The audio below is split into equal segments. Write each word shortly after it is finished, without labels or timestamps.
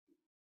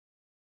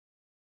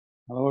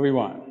Hello,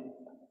 everyone.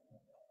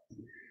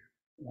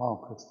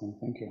 Wow, Kristen,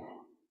 thank you.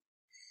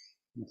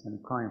 I'm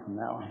crying from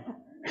that one.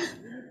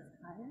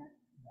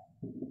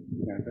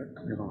 Yeah,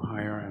 a little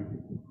higher,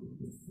 and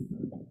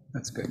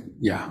that's good.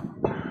 Yeah.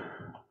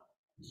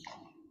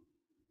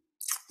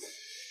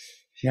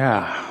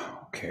 Yeah,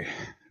 okay.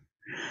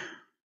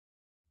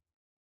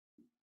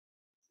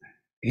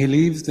 He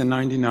leaves the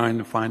 99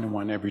 to find the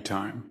one every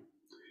time.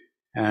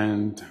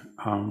 And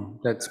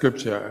that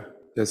scripture,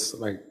 just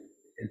like,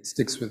 it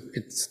sticks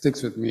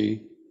with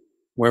me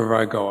wherever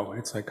I go.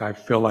 It's like I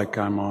feel like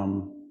I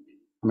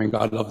mean,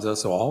 God loves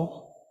us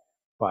all,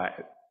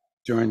 but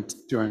during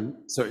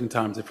certain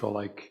times, I feel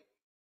like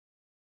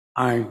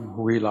I'm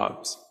who He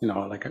loves.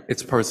 Like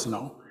it's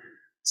personal.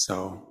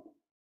 So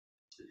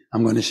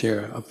I'm going to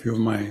share a few of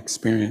my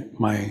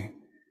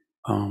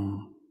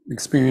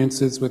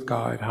experiences with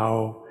God.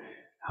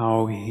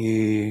 How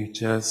He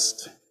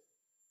just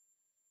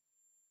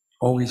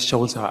always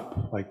shows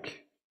up. Like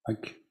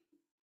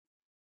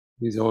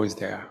He's always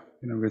there.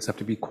 We just have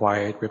to be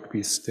quiet. We have to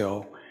be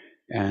still,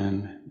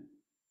 and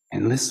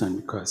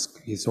listen, because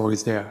He's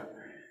always there.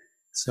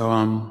 So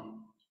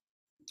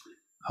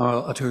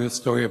I'll tell you a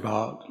story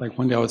about, like,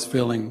 one day I was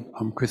feeling,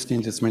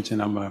 Christine just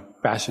mentioned I'm a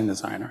fashion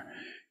designer.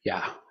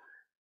 Yeah,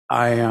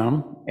 I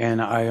am.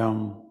 And I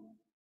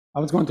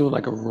was going through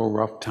like a real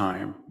rough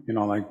time,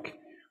 like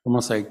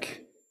almost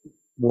like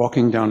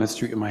walking down the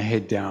street with my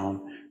head down,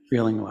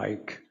 feeling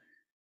like,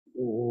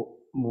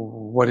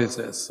 what is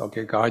this?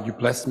 Okay, God, you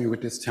blessed me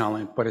with this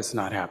talent, but it's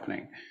not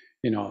happening.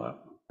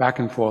 Back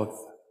and forth,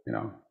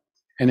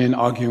 and then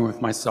arguing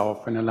with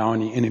myself and allowing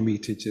the enemy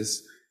to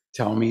just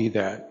tell me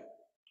that,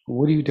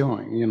 what are you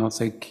doing? It's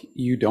like,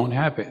 you don't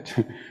have it.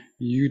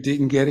 You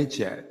didn't get it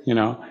yet,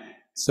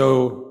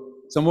 So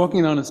I'm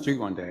walking down the street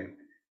one day,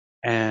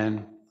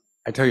 and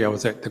I tell you, I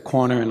was at the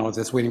corner and I was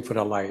just waiting for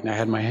the light, and I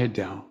had my head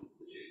down.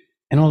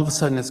 And all of a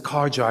sudden, this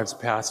car drives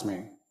past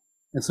me,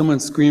 and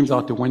someone screams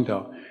out the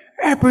window,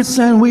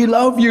 "Epperson, we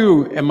love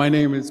you!" And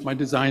my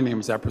design name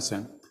is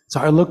Epperson. So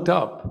I looked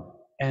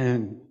up,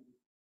 and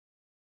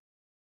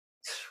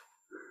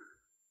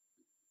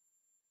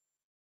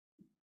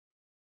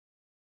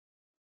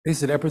they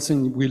said,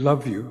 "Epperson, we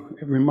love you."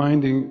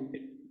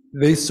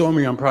 They saw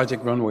me on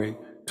Project Runway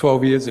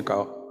 12 years ago.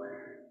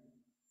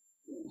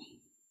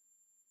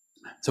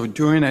 So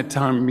during that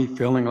time, me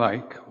feeling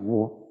like,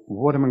 well,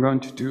 what am I going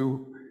to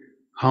do?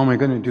 How am I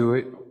going to do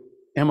it?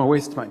 Am I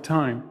wasting my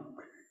time?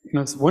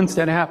 Once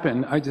that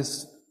happened, I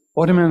just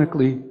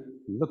automatically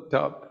looked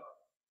up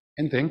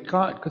and thanked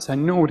God, because I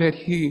know that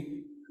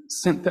He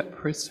sent that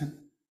person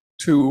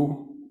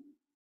to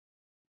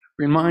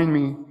remind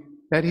me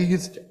that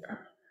He's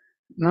there.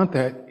 Not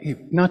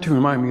to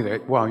remind me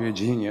that, wow, you're a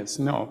genius.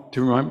 No,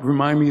 to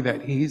remind me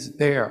that He's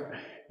there.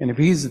 And if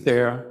He's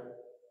there,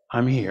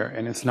 I'm here,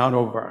 and it's not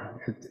over.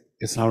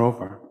 It's not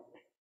over.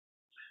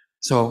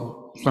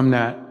 So from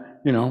that,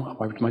 I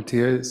wiped my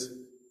tears.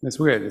 It's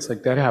weird. It's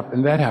like that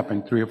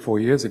happened 3 or 4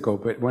 years ago.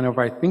 But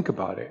whenever I think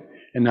about it,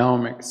 and now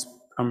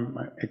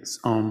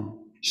I'm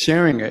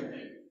sharing it,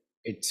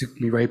 it took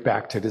me right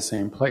back to the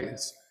same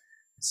place.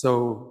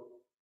 So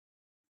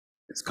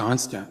it's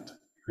constant,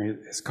 right?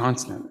 It's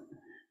constant.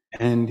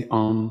 And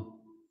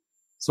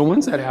so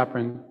once that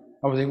happened,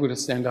 I was able to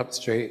stand up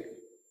straight,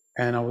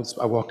 and I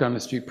walked down the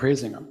street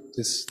praising Him,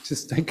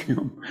 just thanking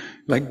Him,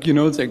 like,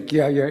 it's like,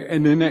 yeah,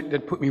 and then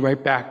that put me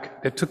right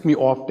back. That took me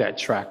off that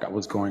track I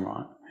was going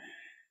on,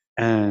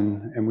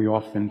 and we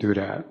often do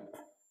that.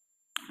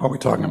 Are we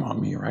talking about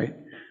me, right?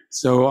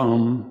 So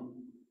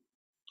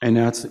and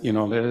that's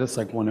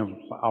like one of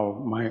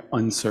my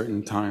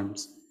uncertain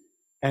times,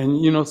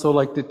 and so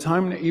like the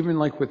time, even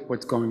like with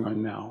what's going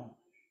on now,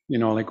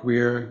 like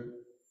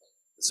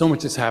so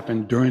much has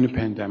happened during the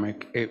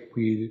pandemic.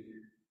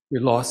 We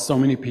lost so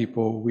many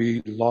people.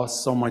 We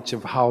lost so much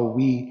of how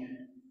we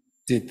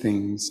did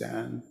things,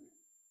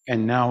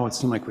 and now it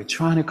seems like we're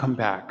trying to come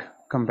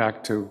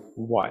back to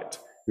what?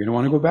 We don't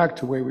want to go back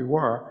to where we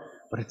were,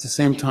 but at the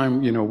same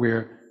time,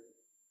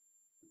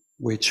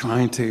 we're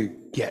trying to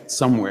get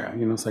somewhere.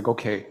 It's like,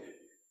 okay,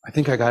 I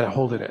think I got a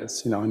hold of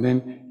this, and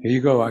then here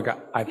you go.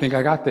 I think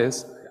I got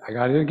this. I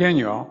got it again,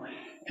 y'all.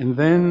 And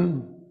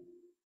then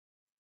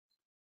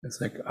it's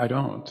like, I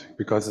don't,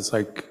 because it's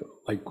like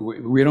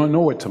we don't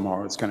know what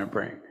tomorrow is going to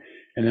bring.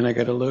 And then I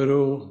get a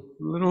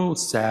little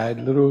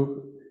sad,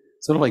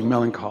 sort of like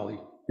melancholy,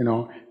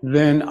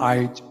 Then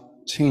I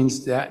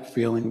changed that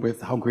feeling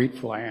with how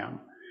grateful I am.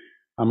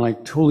 I'm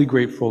like totally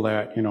grateful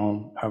that, I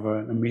have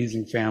an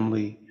amazing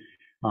family.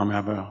 I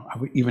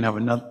even have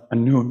a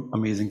new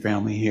amazing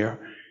family here.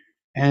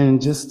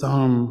 And just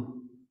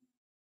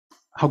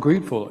how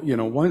grateful,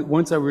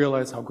 once I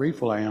realize how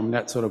grateful I am,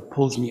 that sort of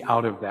pulls me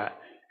out of that.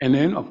 And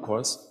then, of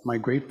course, my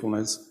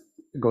gratefulness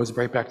goes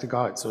right back to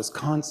God. So it's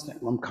constant.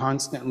 I'm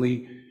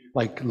constantly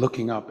like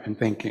looking up and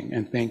thinking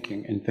and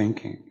thinking and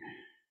thinking.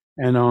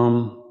 And,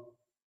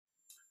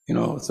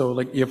 so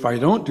like if I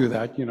don't do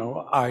that,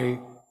 I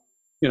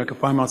can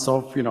find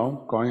myself,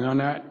 going on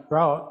that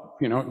route,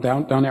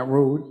 down that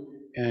road,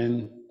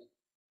 and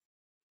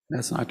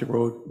That's not the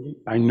road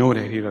I know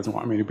that he doesn't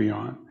want me to be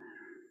on.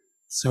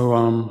 So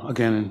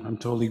again, I'm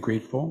totally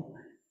grateful.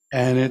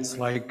 And it's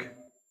like,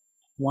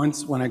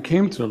 once when I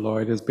came to the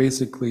Lord, it's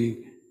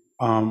basically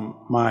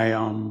my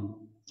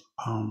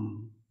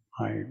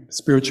my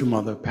spiritual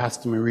mother,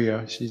 Pastor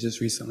Maria. She just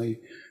recently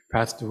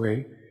passed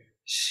away.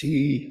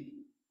 She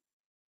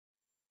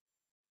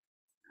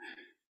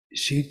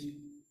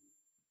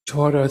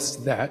taught us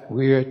that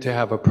we're to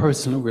have a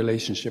personal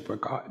relationship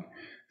with God.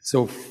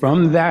 So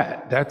from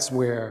that's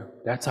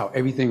how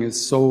everything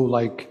is so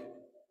like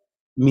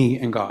me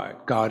and God,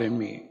 God and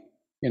me.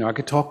 You know, I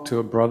could talk to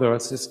a brother or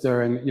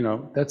sister and, you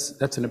know,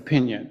 that's an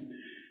opinion.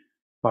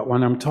 But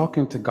when I'm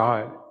talking to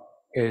God,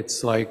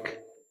 it's like,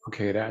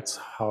 okay, that's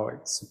how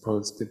it's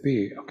supposed to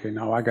be. Okay,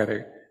 now I got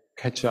to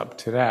catch up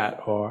to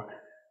that. Or,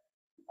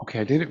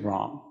 okay, I did it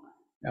wrong.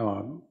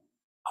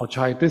 I'll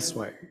try it this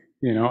way,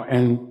 you know.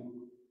 And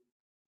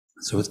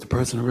so it's the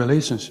personal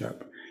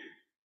relationship.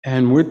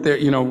 And with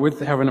with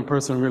having a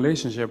personal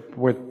relationship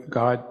with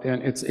God,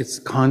 then it's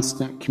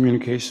constant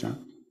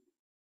communication.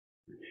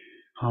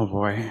 Oh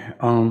boy.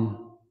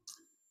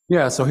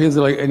 Yeah, so here's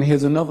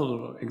another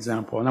little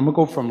example. And I'm gonna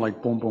go from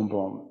like boom, boom,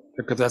 boom,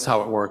 because that's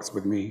how it works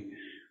with me.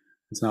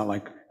 It's not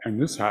like,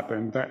 and this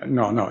happened.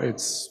 No,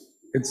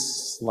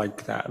 it's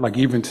like that. Like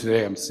even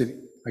today, I'm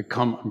sitting,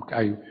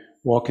 I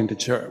walk into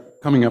church,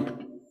 coming up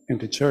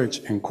into church,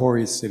 and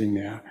Corey's sitting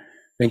there.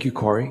 Thank you,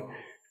 Corey.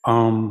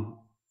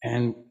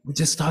 And we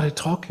just started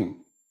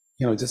talking,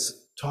 just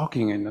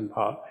talking and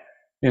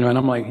and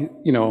I'm like,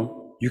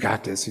 you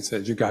got this. He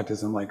said, you got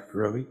this. I'm like,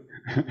 really?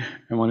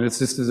 And one of the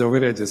sisters over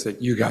there just said,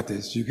 you got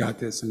this, you got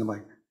this. And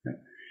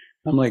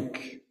I'm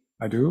like,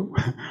 I do?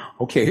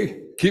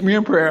 Okay, keep me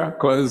in prayer,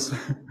 because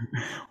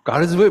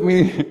God is with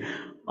me.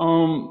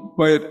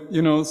 But,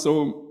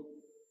 so,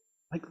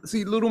 like,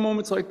 see, little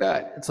moments like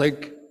that. It's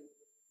like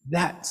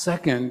that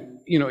second,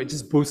 it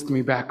just boosted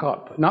me back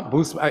up. Not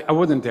boost, I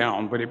wasn't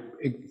down, but it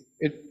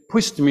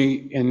pushed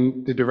me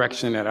in the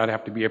direction that I'd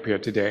have to be up here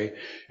today.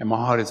 And my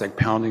heart is like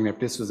pounding. If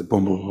this was a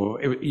boom, boom, boom,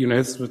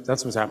 that's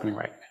what's happening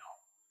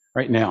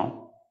right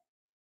now.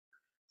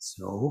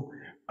 So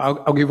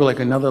I'll give you like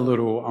another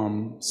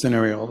little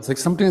scenario. It's like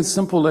something as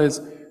simple as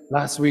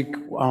last week,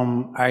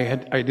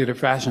 I did a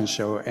fashion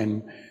show,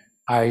 and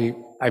I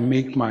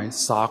make my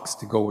socks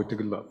to go with the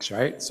looks,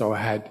 right? So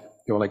there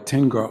were like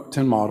 10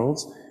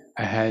 models.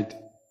 I had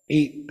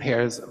 8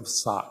 pairs of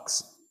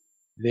socks.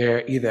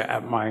 They're either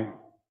at my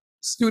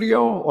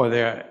studio or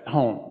they're at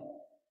home.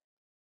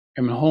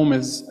 And my home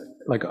is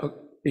like,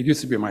 it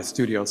used to be my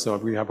studio, so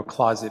we have a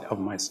closet of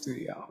my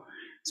studio.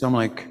 So I'm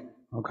like,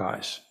 oh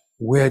gosh,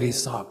 where are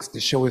these socks? The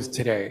show is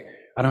today.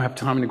 I don't have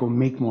time to go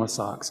make more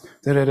socks.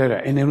 And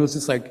then it was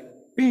just like,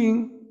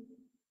 bing.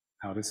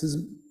 Now this is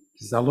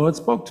how Lord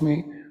spoke to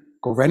me.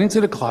 Go right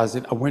into the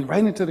closet. I went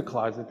right into the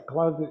closet. The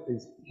closet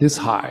is this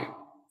high,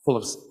 full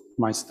of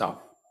my stuff.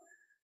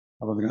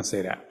 I wasn't gonna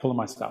say that, full of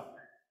my stuff.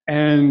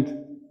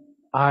 And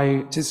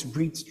I just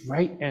reached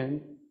right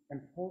in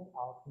and pulled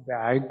out the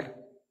bag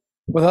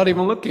without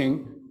even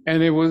looking,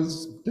 and it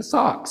was the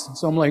socks.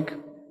 So I'm like,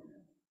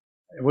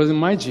 it wasn't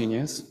my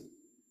genius.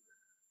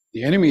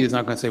 The enemy is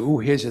not going to say, "Ooh,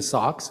 here's your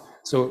socks."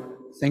 So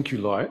thank you,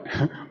 Lord.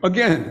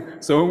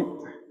 Again.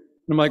 So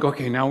I'm like,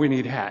 okay, now we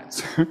need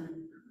hats.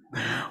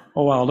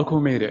 Oh wow, look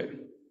who made it.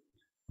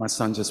 My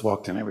son just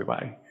walked in,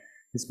 everybody.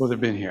 He's supposed to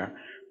have been here.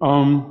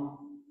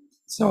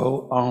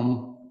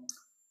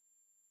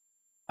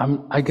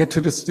 I get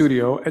to the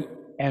studio,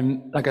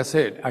 and like I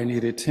said, I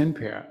needed 10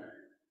 pair.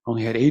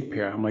 Only had 8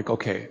 pair. I'm like,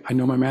 okay, I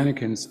know my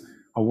mannequins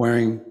are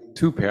wearing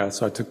 2 pairs,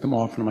 so I took them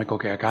off, and I'm like,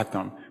 okay, I got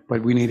them.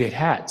 But we needed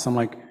hats. I'm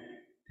like,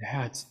 the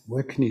hats,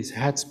 where can these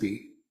hats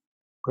be?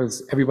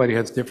 Because everybody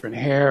has different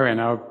hair,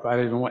 and I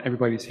didn't want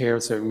everybody's hair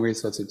a certain way,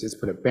 so I said, just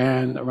put a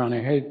band around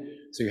their head,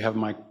 so you have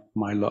my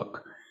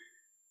look.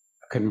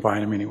 I couldn't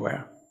find them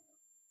anywhere.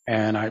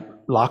 And I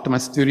locked my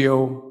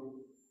studio,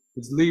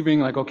 was leaving,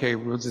 like, okay,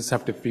 we'll just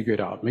have to figure it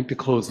out. Make the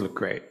clothes look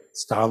great.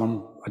 Style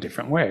them a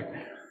different way.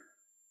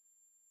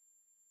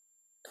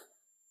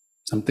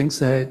 Something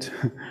said,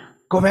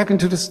 go back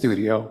into the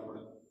studio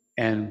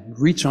and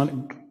reach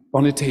on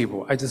the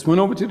table. I just went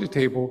over to the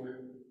table,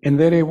 and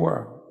there they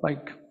were.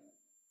 Like,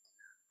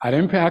 I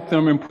didn't pack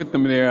them and put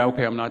them there.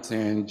 Okay, I'm not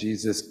saying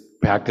Jesus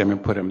packed them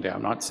and put them there.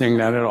 I'm not saying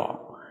that at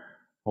all.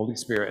 Holy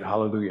Spirit,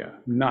 hallelujah.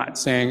 I'm not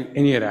saying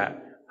any of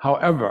that.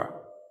 However,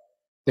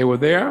 they were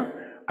there.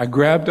 I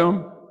grabbed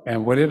them,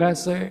 and what did I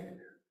say?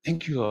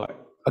 Thank you, Lord.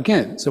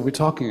 Again, so we're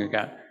talking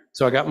again.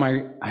 So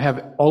I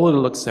have all of the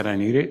looks that I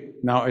needed.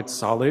 Now it's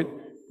solid.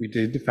 We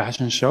did the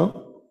fashion show.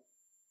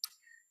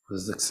 It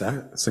was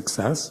a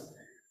success.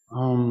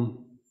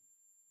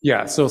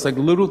 Yeah, so it's like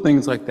little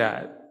things like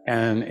that,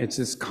 and it's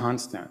just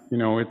constant.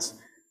 It's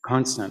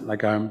constant.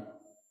 Like I'm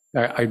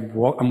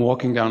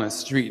walking down a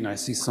street and I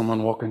see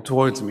someone walking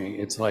towards me.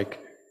 It's like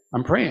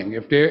I'm praying.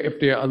 If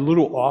they're a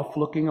little off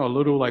looking or a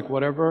little like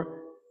whatever,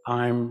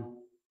 I'm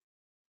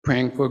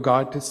praying for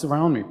God to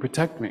surround me,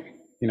 protect me.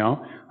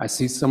 I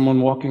see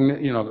someone walking,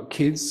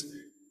 kids,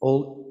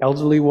 old,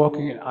 elderly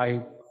walking.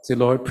 I Say,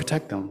 Lord,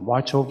 protect them,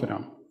 watch over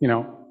them. You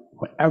know,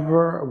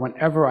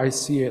 whenever I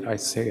see it, I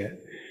say it.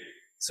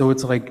 So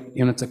it's like,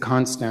 you know, it's a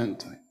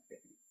constant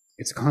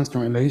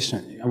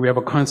relation, and we have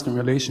a constant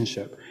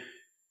relationship.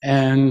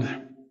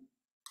 And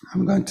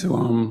I'm going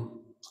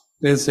to,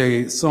 there's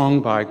a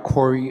song by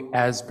Corey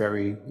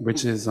Asbury,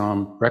 which is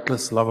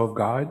Reckless Love of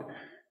God.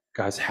 You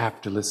guys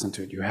have to listen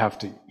to it. You have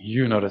to,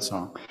 you know the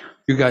song.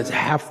 You guys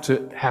have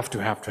to.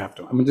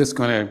 I'm just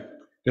gonna,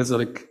 there's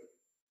like,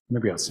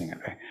 maybe I'll sing it.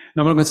 Right?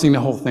 No, I'm not gonna sing the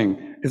whole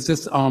thing. It's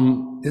just,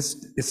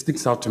 it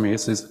sticks out to me. It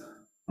says,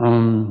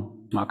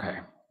 okay,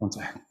 one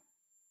second.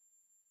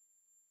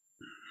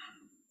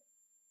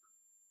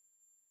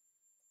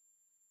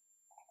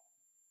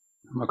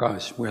 Oh my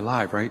gosh, we're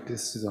live, right?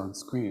 This is on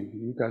screen.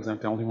 You guys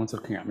aren't the only ones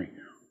looking at me.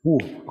 Ooh,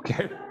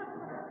 okay.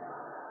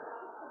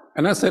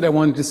 And I said I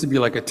wanted this to be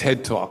like a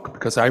TED Talk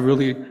because I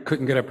really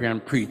couldn't get up here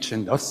and preach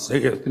and just say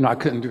it. You know, I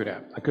couldn't do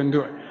that. I couldn't do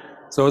it.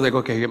 So I was like,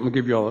 okay, I'm gonna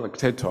give you all a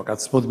TED Talk. I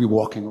was supposed to be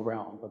walking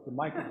around, but the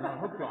mic is not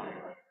hooked on.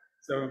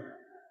 So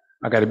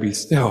I gotta be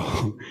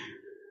still.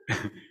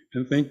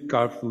 And thank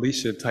God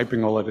Felicia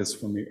typing all of this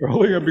for me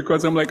earlier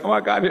because I'm like, oh,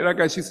 I got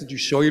it. She said, you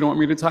sure you don't want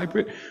me to type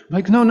it? I'm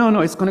like,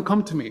 no, it's gonna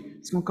come to me.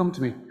 It's gonna come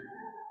to me.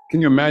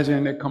 Can you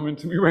imagine it coming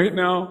to me right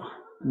now?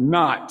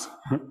 Not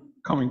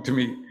coming to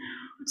me.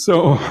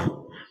 So,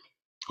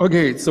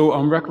 okay,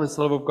 so Reckless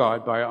Love of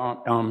God by,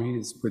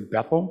 he's with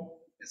Bethel.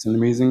 It's an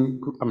amazing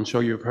group. I'm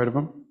sure you've heard of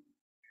him.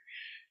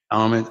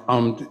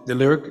 The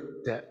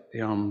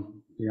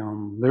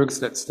lyrics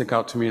that stick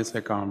out to me is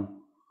like,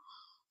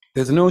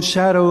 there's no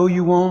shadow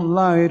you won't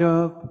light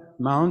up,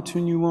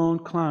 mountain you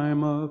won't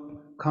climb up,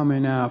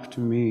 coming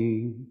after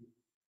me.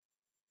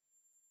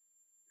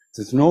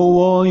 There's no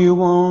wall you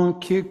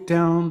won't kick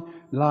down,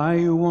 lie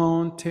you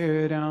won't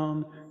tear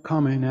down,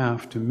 coming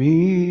after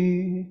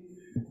me.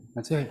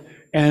 That's it.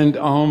 And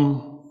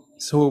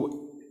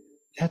so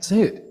that's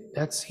it.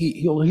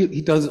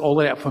 He does all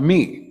of that for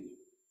me.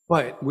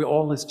 But we're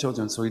all his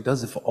children, so he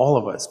does it for all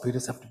of us. We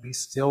just have to be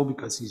still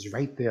because he's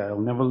right there.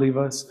 He'll never leave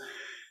us.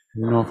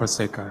 You know,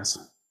 forsake us.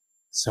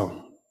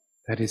 So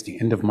that is the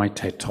end of my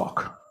TED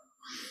Talk.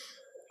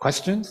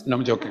 Questions? No,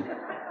 I'm joking.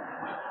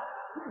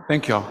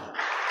 Thank y'all.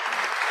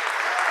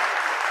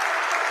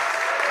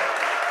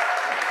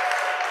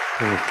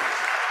 Cool.